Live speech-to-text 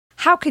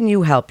How can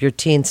you help your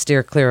teen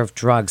steer clear of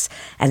drugs?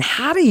 And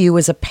how do you,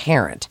 as a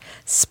parent,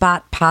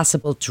 spot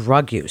possible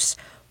drug use?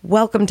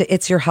 Welcome to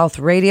It's Your Health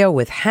Radio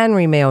with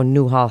Henry Mayo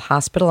Newhall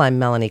Hospital. I'm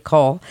Melanie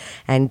Cole,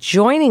 and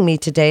joining me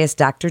today is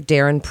Dr.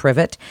 Darren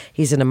Privet.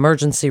 He's an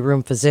emergency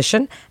room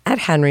physician at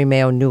Henry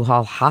Mayo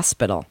Newhall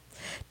Hospital.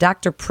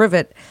 Dr.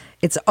 Privet,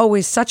 it's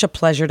always such a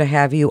pleasure to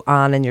have you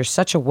on, and you're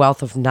such a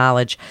wealth of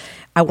knowledge.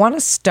 I want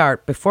to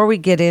start, before we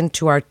get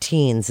into our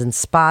teens and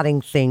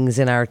spotting things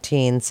in our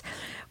teens,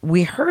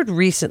 we heard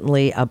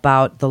recently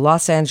about the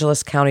Los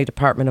Angeles County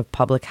Department of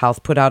Public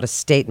Health put out a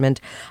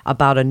statement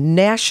about a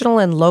national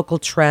and local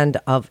trend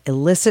of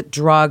illicit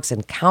drugs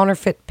and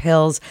counterfeit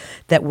pills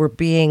that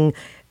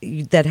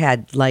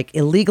had like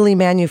illegally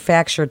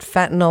manufactured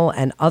fentanyl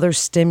and other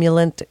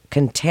stimulant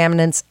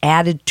contaminants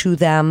added to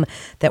them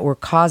that were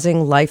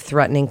causing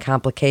life-threatening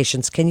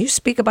complications. Can you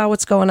speak about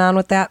what's going on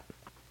with that?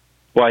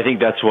 Well, I think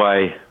that's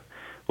why,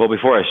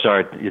 before I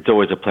start, it's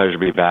always a pleasure to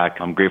be back.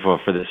 I'm grateful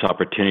for this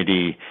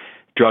opportunity.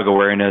 Drug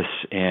awareness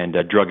and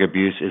drug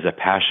abuse is a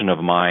passion of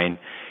mine,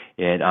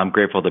 and I'm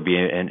grateful to be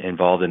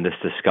involved in this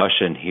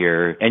discussion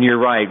here. And you're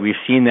right, we've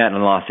seen that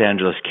in Los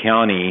Angeles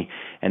County,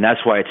 and that's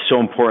why it's so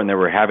important that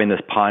we're having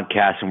this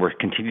podcast and we're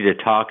continuing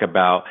to talk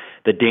about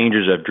the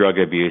dangers of drug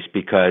abuse,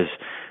 because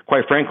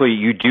quite frankly,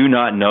 you do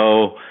not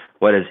know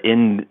what is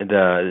in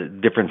the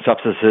different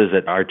substances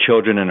that our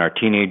children and our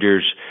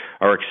teenagers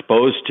are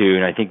exposed to,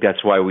 and I think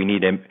that's why we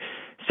need to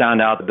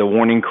sound out the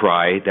warning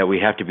cry that we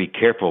have to be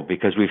careful,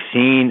 because we've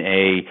seen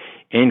a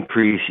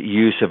increased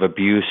use of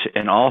abuse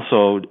and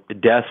also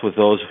death with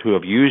those who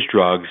have used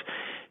drugs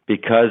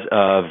because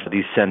of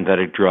these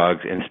synthetic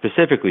drugs, and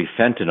specifically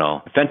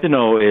fentanyl.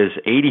 Fentanyl is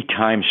 80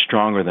 times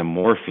stronger than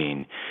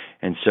morphine.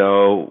 And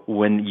so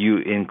when you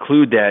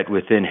include that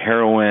within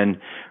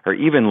heroin or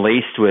even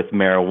laced with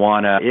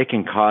marijuana, it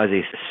can cause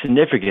a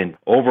significant,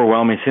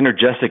 overwhelming,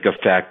 synergistic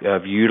effect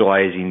of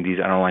utilizing these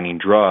underlying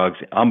drugs.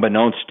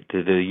 Unbeknownst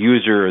to the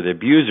user or the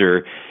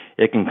abuser,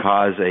 it can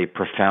cause a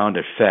profound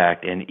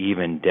effect and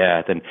even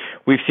death. And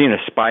we've seen a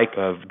spike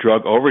of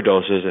drug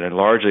overdoses, and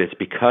largely it's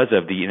because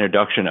of the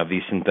introduction of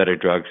these synthetic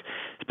drugs,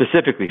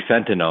 specifically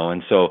fentanyl.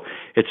 And so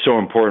it's so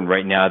important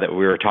right now that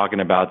we're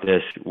talking about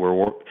this.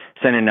 We're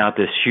sending out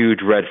this huge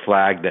red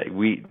flag that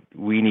we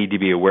need to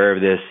be aware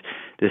of this.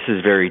 This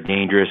is very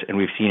dangerous, and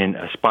we've seen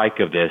a spike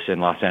of this in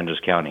Los Angeles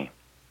County.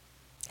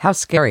 How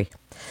scary.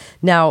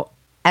 Now,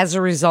 as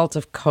a result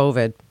of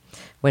COVID,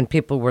 when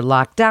people were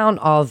locked down,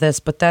 all of this,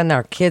 but then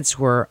our kids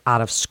were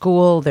out of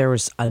school, there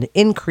was an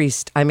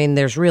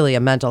there's really a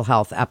mental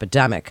health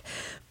epidemic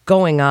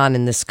going on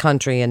in this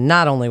country, and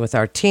not only with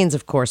our teens,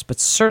 of course, but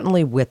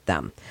certainly with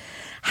them.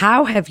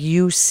 How have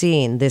you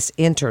seen this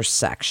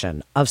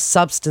intersection of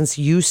substance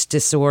use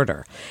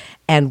disorder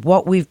and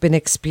what we've been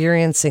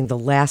experiencing the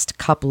last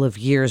couple of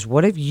years?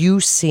 What have you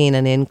seen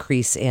an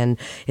increase in?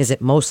 Is it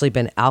mostly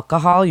been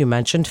alcohol? You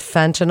mentioned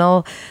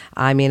fentanyl.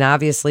 I mean,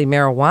 obviously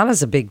marijuana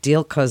is a big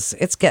deal because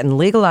it's getting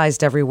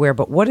legalized everywhere,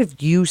 but what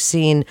have you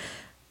seen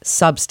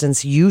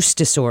substance use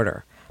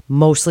disorder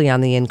mostly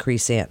on the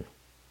increase in?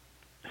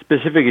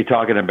 Specifically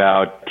talking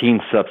about teen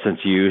substance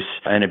use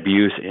and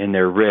abuse and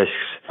their risks,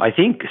 I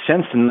think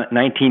since the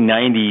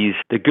 1990s,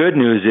 the good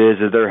news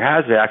is that there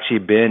has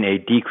actually been a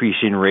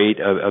decreasing rate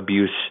of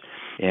abuse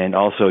and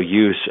also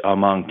use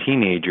among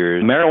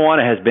teenagers.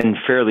 Marijuana has been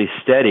fairly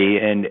steady,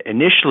 and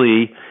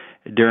initially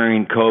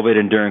during COVID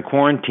and during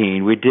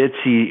quarantine, we did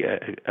see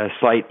a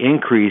slight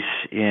increase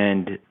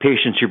in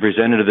patients who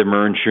presented to the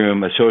emergency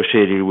room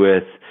associated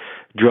with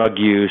drug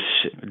use,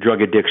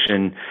 drug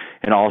addiction,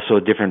 and also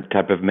different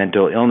type of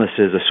mental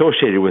illnesses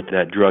associated with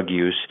that drug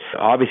use.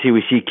 Obviously,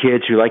 we see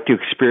kids who like to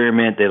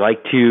experiment. They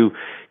like to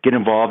get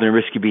involved in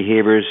risky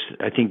behaviors.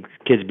 I think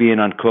kids being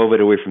on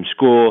COVID away from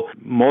school,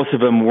 most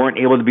of them weren't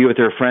able to be with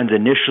their friends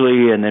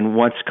initially, and then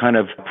once kind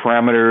of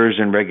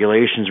parameters and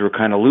regulations were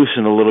kind of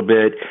loosened a little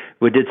bit,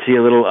 we did see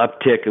a little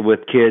uptick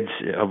with kids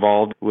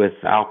involved with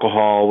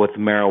alcohol, with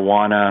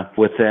marijuana,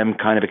 with them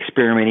kind of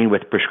experimenting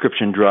with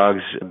prescription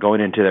drugs,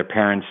 going into their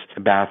parents'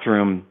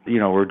 bathroom,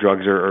 where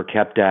drugs are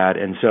kept at.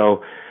 And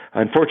so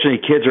unfortunately,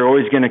 kids are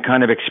always going to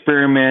kind of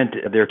experiment.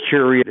 They're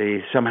curious.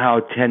 They somehow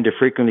tend to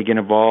frequently get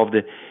involved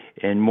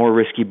in more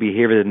risky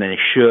behavior than they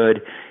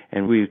should,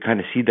 and we kind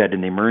of see that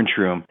in the emergency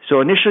room. So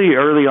initially,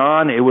 early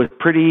on, it was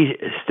pretty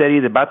steady,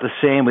 about the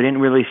same. We didn't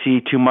really see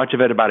too much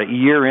of it. About a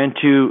year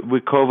into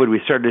with COVID,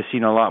 we started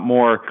seeing a lot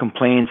more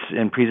complaints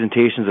and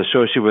presentations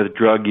associated with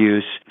drug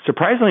use.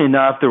 Surprisingly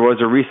enough, there was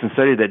a recent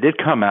study that did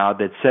come out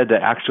that said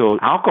that actual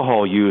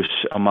alcohol use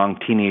among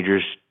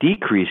teenagers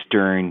decreased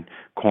during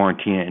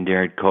quarantine and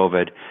during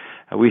COVID.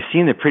 We've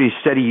seen a pretty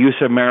steady use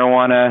of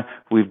marijuana.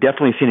 We've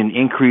definitely seen an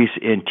increase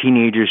in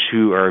teenagers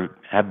who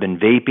have been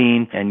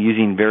vaping and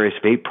using various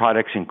vape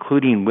products,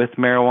 including with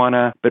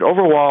marijuana. But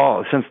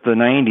overall, since the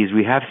 90s,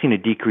 we have seen a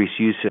decreased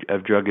use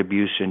of drug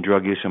abuse and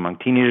drug use among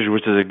teenagers,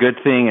 which is a good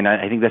thing. And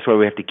I think that's why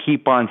we have to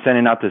keep on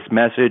sending out this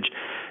message.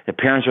 The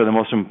parents are the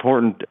most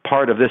important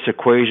part of this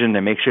equation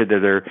to make sure that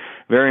they're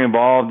very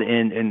involved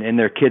in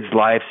their kids'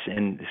 lives,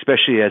 and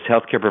especially as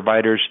healthcare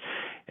providers.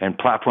 and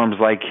platforms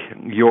like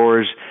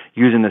yours,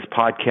 using this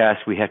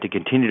podcast, we have to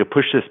continue to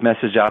push this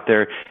message out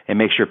there and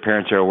make sure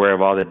parents are aware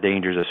of all the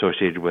dangers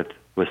associated with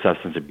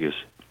substance abuse.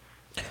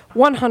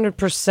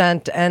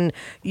 100%. And,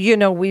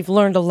 we've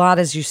learned a lot,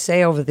 as you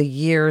say, over the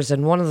years.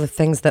 And one of the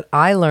things that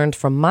I learned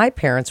from my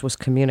parents was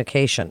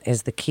communication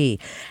is the key.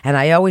 And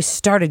I always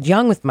started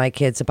young with my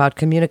kids about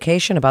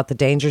communication, about the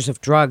dangers of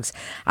drugs.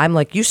 I'm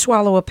like, you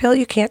swallow a pill,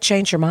 you can't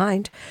change your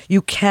mind.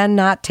 You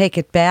cannot take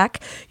it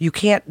back. You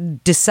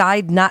can't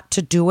decide not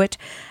to do it.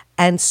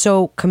 And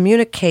so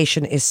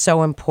communication is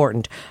so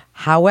important.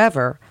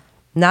 However,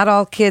 not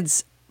all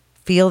kids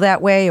feel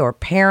that way, or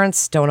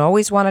parents don't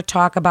always want to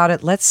talk about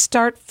it. Let's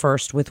start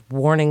first with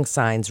warning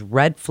signs,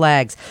 red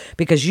flags,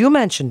 because you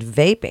mentioned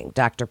vaping,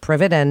 Dr.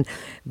 Privett, and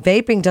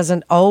vaping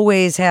doesn't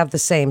always have the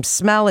same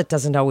smell. It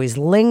doesn't always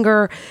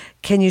linger.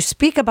 Can you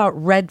speak about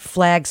red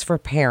flags for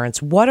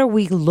parents? What are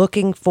we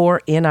looking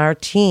for in our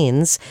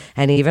teens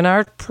and even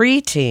our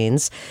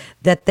preteens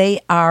that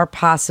they are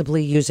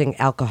possibly using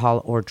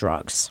alcohol or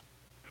drugs?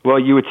 Well,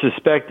 you would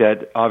suspect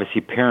that obviously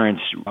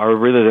parents are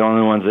really the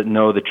only ones that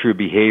know the true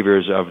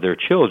behaviors of their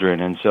children.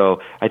 And so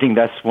I think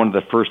that's one of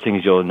the first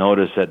things you'll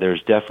notice, that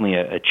there's definitely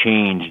a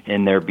change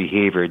in their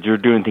behavior. They're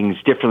doing things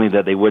differently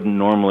that they wouldn't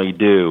normally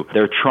do.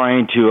 They're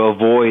trying to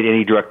avoid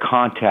any direct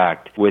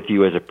contact with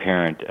you as a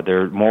parent.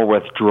 They're more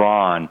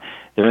withdrawn.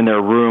 They're in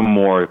their room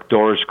more,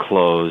 doors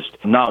closed,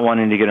 not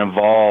wanting to get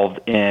involved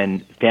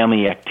in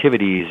family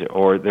activities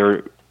or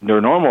their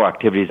normal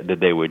activities that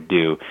they would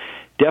do.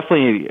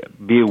 Definitely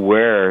be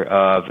aware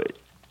of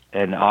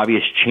an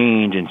obvious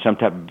change in some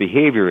type of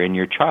behavior in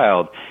your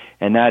child,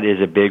 and that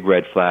is a big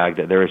red flag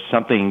that there is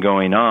something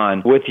going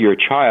on with your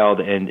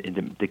child.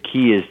 And the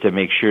key is to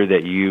make sure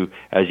that you,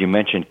 as you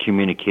mentioned,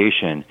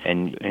 communication,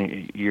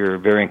 and you're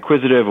very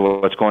inquisitive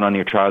of what's going on in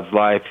your child's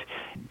life.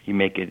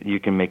 You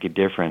can make a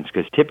difference,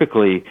 because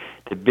typically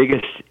the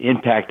biggest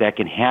impact that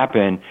can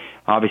happen,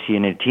 obviously,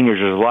 in a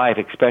teenager's life,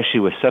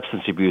 especially with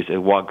substance abuse, is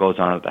what goes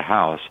on at the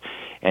house.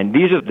 And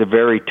these are the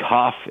very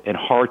tough and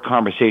hard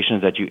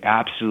conversations that you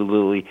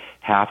absolutely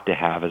have to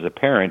have as a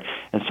parent.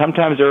 And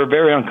sometimes they're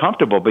very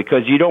uncomfortable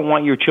because you don't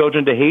want your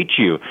children to hate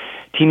you.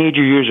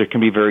 Teenager years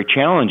can be very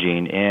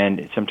challenging,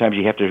 and sometimes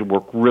you have to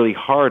work really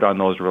hard on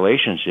those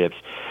relationships.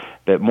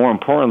 But more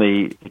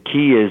importantly, the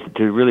key is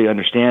to really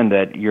understand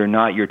that you're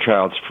not your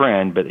child's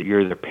friend, but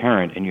you're their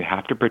parent, and you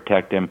have to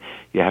protect them.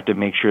 You have to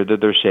make sure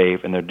that they're safe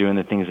and they're doing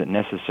the things that are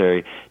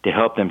necessary to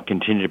help them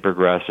continue to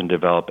progress and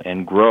develop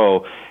and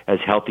grow as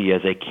healthy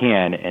as they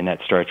can, and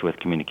that starts with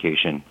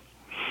communication.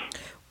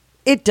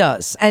 It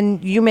does.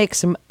 And you make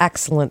some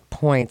excellent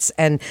points.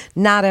 And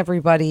not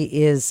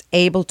everybody is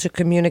able to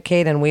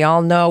communicate. And we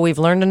all know, we've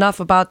learned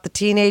enough about the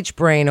teenage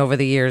brain over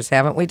the years,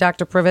 haven't we,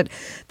 Dr. Privett,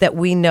 that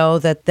we know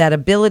that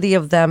ability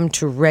of them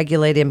to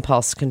regulate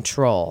impulse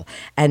control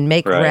and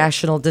make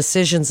rational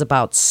decisions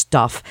about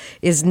stuff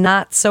is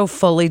not so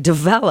fully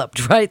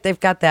developed, right? They've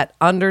got that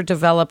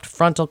underdeveloped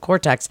frontal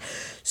cortex.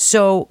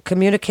 So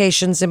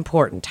communication's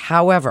important.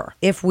 However,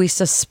 if we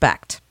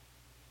suspect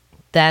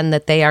then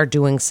that they are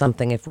doing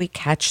something, if we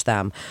catch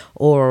them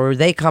or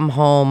they come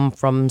home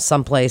from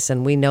someplace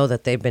and we know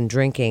that they've been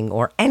drinking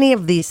or any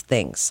of these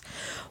things,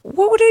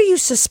 what do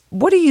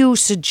you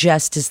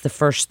suggest is the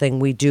first thing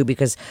we do?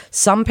 Because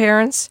some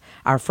parents,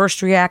 our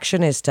first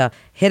reaction is to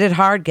hit it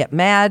hard, get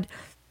mad,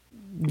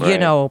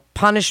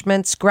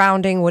 punishments,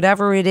 grounding,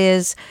 whatever it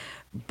is.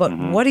 But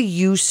what do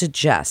you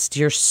suggest?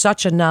 You're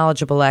such a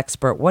knowledgeable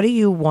expert. What do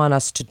you want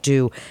us to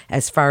do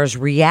as far as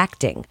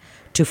reacting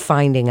to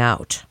finding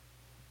out?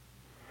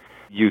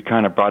 You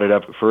kind of brought it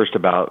up first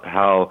about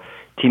how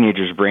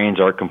teenagers' brains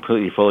aren't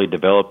completely fully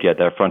developed yet,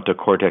 that frontal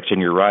cortex,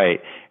 and you're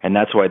right. And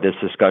that's why this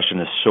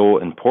discussion is so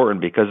important,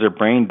 because their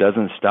brain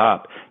doesn't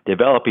stop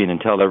developing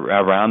until they're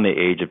around the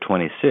age of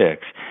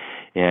 26.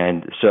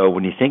 And so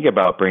when you think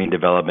about brain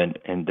development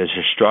and the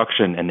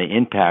destruction and the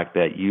impact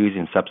that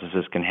using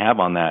substances can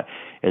have on that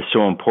is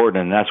so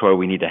important, and that's why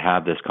we need to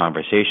have this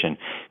conversation,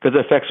 because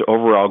it affects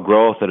overall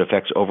growth, it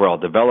affects overall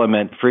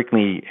development,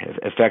 frequently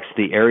affects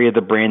the area of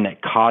the brain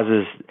that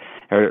causes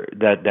or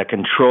that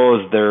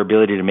controls their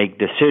ability to make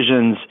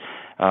decisions,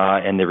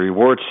 and the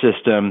reward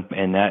system,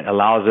 and that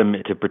allows them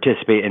to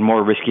participate in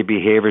more risky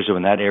behaviors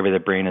when that area of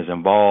the brain is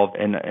involved.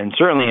 And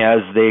certainly as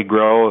they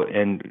grow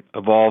and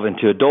evolve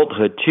into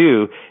adulthood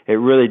too, it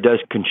really does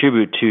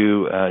contribute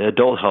to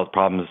adult health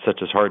problems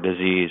such as heart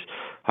disease,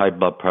 high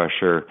blood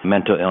pressure,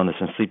 mental illness,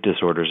 and sleep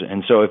disorders.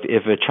 And so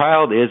if a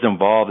child is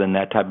involved in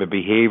that type of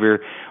behavior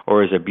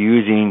or is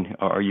abusing,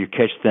 or you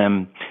catch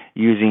them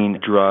using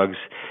drugs,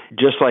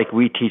 just like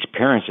we teach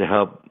parents to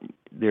help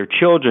their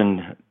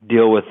children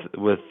deal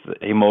with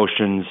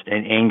emotions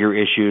and anger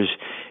issues,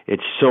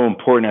 it's so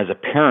important as a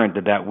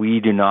parent that we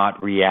do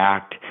not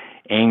react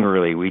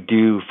angrily. We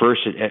do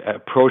first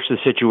approach the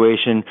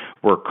situation,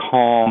 we're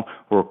calm,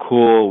 we're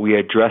cool, we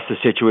address the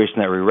situation,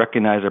 that we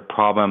recognize a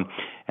problem,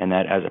 and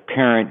that as a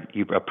parent,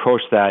 you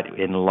approach that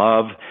in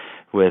love,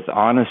 with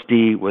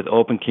honesty, with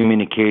open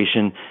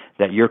communication,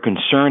 that you're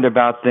concerned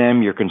about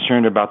them, you're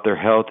concerned about their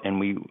health, and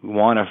we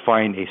want to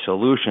find a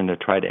solution to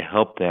try to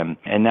help them.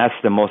 And that's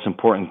the most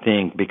important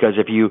thing, because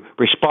if you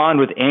respond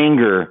with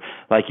anger,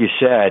 like you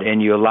said,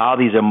 and you allow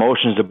these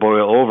emotions to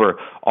boil over,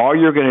 all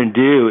you're going to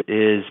do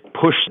is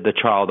push the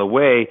child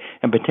away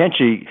and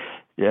potentially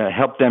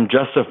help them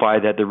justify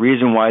that the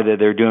reason why that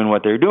they're doing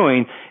what they're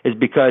doing is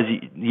because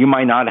you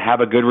might not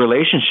have a good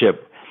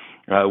relationship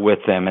with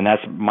them, and that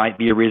might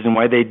be a reason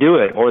why they do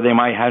it. Or they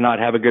might not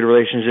have a good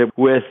relationship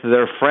with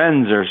their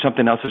friends, or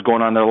something else is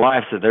going on in their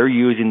life, so they're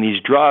using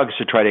these drugs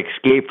to try to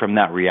escape from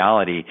that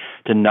reality,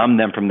 to numb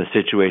them from the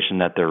situation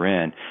that they're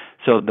in.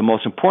 So the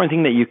most important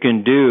thing that you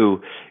can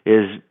do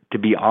is to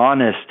be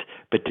honest,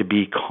 but to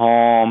be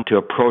calm, to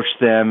approach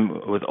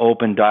them with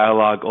open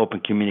dialogue, open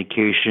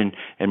communication,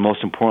 and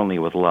most importantly,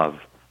 with love.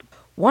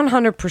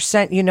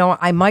 100%. You know,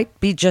 I might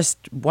be just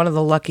one of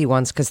the lucky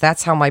ones, because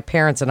that's how my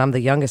parents, and I'm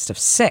the youngest of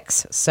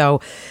 6.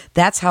 So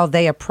that's how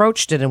they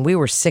approached it. And we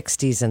were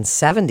 60s and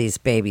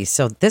 70s babies.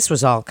 So this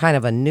was all kind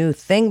of a new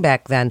thing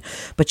back then.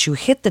 But you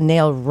hit the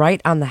nail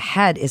right on the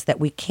head, is that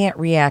we can't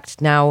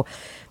react now.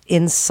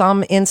 In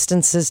some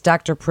instances,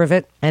 Dr.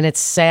 Privett, and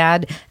it's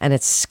sad and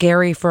it's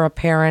scary for a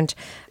parent,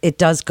 it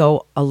does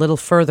go a little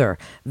further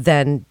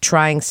than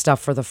trying stuff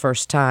for the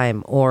first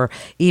time, or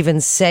even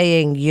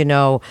saying, you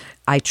know,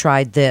 I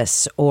tried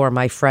this, or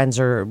my friends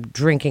are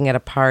drinking at a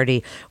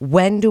party.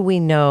 When do we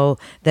know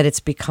that it's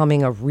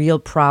becoming a real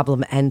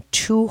problem, and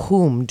to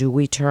whom do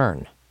we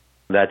turn?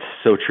 That's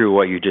so true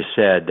what you just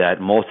said,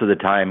 that most of the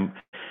time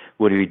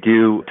when we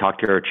do talk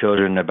to our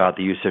children about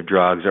the use of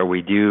drugs, or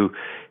we do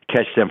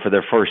catch them for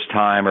their first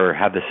time or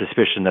have the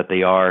suspicion that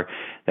they are,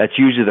 that's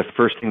usually the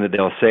first thing that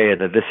they'll say,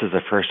 that this is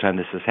the first time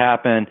this has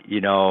happened.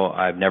 You know,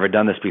 I've never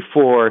done this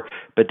before.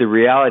 But the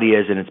reality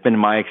is, and it's been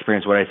my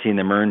experience, what I see in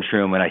the emergency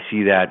room when I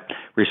see that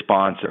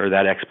response or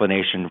that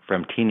explanation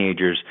from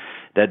teenagers,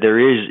 that there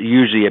is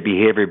usually a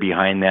behavior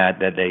behind that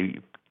they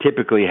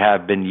typically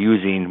have been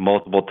using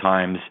multiple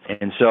times.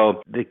 And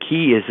so the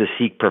key is to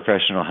seek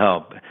professional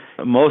help.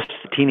 Most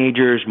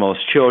teenagers, most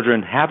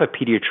children have a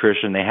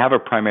pediatrician, they have a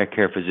primary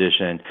care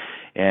physician,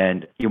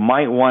 and you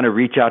might want to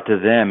reach out to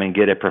them and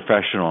get a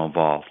professional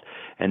involved.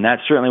 And that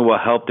certainly will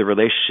help the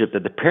relationship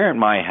that the parent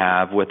might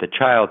have with the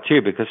child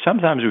too, because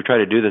sometimes we try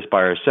to do this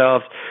by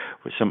ourselves.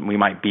 We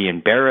might be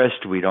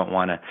embarrassed. We don't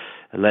want to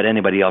let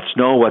anybody else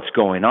know what's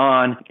going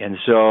on. And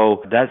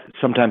so that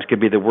sometimes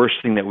could be the worst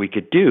thing that we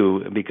could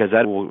do, because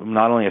that will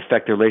not only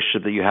affect the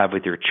relationship that you have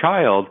with your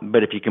child,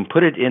 but if you can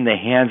put it in the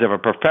hands of a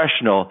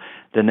professional,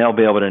 then they'll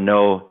be able to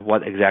know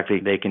what exactly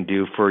they can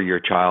do for your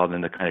child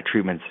and the kind of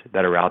treatments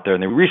that are out there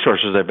and the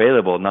resources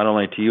available, not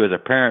only to you as a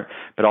parent,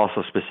 but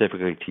also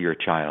specifically to your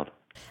child.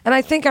 And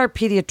I think our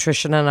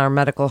pediatrician and our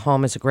medical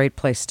home is a great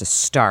place to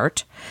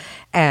start.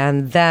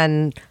 And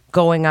then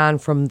going on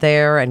from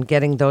there and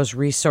getting those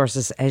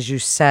resources, as you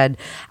said,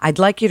 I'd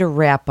like you to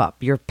wrap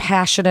up. You're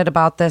passionate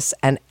about this,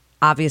 and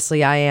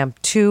obviously I am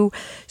too.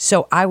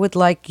 So I would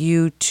like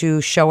you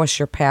to show us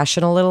your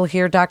passion a little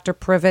here, Dr.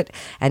 Privett,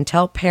 and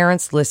tell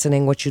parents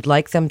listening what you'd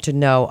like them to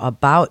know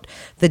about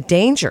the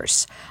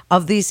dangers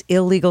of these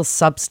illegal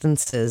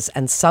substances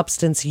and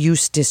substance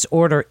use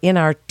disorder in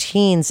our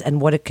teens,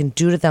 and what it can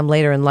do to them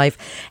later in life,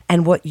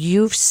 and what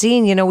you've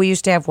seen. You know, we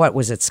used to have, what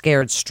was it,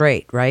 Scared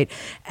Straight, right?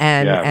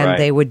 And right.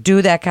 They would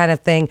do that kind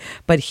of thing.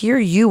 But here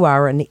you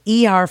are, an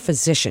ER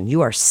physician. You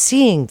are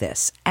seeing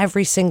this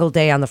every single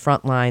day on the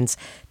front lines.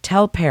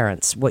 Tell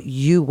parents what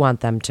you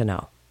want them to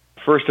know.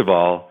 First of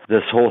all,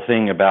 this whole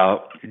thing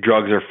about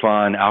drugs are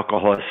fun,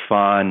 alcohol is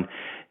fun,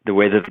 the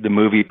way that the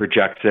movie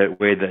projects it,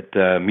 the way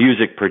that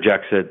music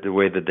projects it, the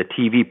way that the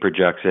TV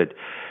projects it,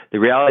 the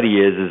reality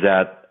is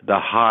that the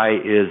high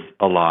is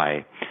a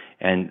lie.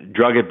 And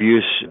drug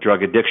abuse,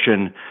 drug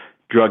addiction,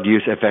 drug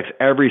use affects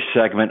every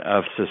segment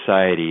of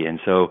society. And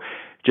so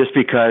just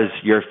because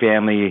your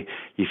family,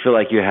 you feel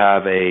like you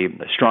have a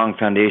strong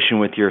foundation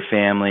with your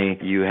family,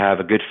 you have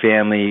a good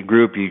family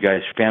group, you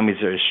guys'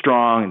 families are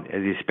strong,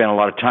 you spend a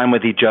lot of time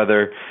with each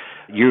other,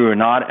 you are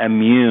not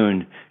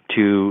immune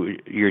to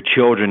your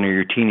children or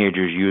your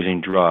teenagers using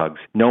drugs.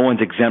 No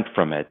one's exempt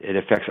from it. It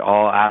affects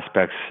all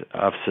aspects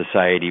of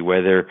society,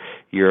 whether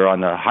you're on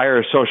the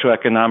higher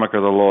socioeconomic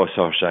or the lower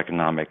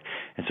socioeconomic.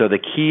 And so the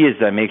key is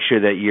to make sure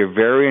that you're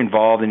very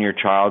involved in your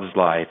child's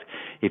life.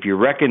 If you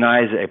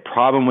recognize a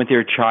problem with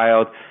your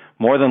child,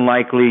 more than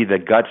likely the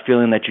gut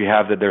feeling that you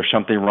have that there's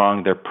something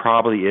wrong, there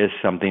probably is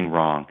something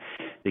wrong.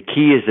 The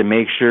key is to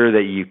make sure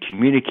that you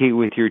communicate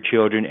with your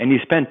children and you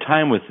spend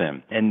time with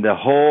them. And the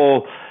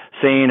whole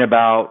saying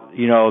about,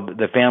 you know,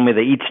 the family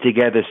that eats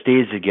together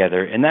stays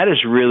together, and that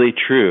is really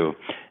true.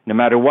 No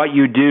matter what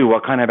you do,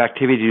 what kind of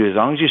activity you do, as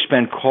long as you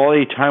spend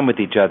quality time with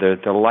each other,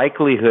 the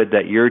likelihood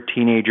that your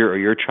teenager or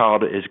your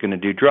child is going to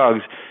do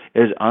drugs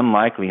is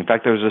unlikely. In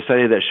fact, there was a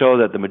study that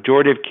showed that the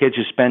majority of kids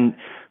who spend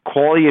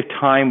quality of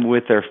time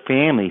with their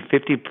family,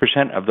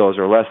 50% of those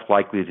are less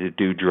likely to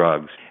do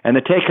drugs. And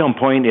the take-home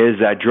point is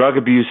that drug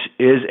abuse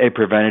is a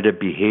preventative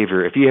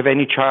behavior. If you have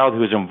any child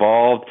who is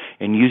involved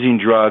in using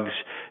drugs,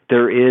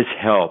 there is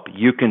help.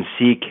 You can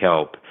seek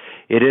help.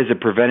 It is a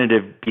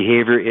preventative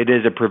behavior. It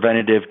is a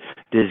preventative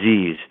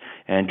disease.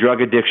 And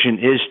drug addiction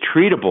is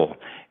treatable.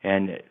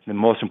 And the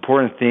most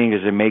important thing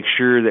is to make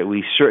sure that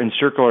we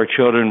encircle our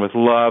children with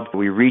love,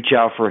 we reach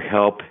out for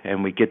help,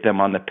 and we get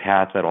them on the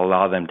path that will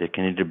allow them to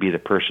continue to be the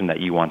person that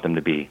you want them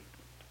to be.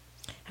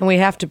 And we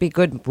have to be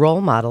good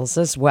role models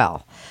as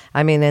well.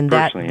 I mean, and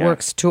that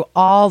works to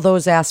all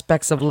those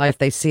aspects of life.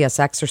 They see us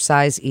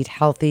exercise, eat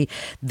healthy.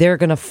 They're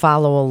going to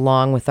follow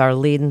along with our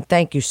lead. And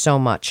thank you so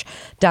much,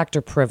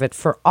 Dr. Privett,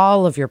 for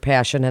all of your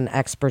passion and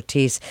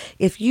expertise.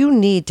 If you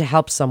need to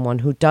help someone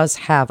who does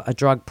have a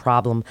drug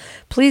problem,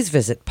 please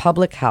visit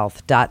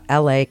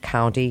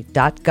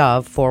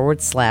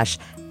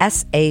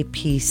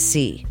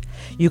publichealth.lacounty.gov/SAPC.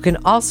 You can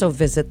also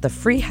visit the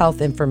Free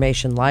Health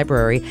Information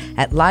Library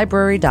at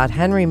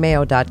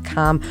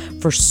library.henrymayo.com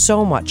for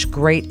so much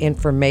great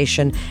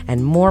information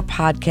and more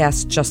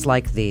podcasts just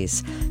like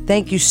these.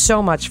 Thank you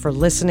so much for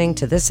listening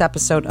to this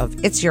episode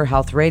of It's Your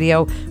Health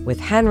Radio with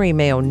Henry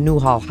Mayo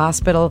Newhall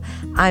Hospital.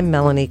 I'm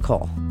Melanie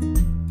Cole.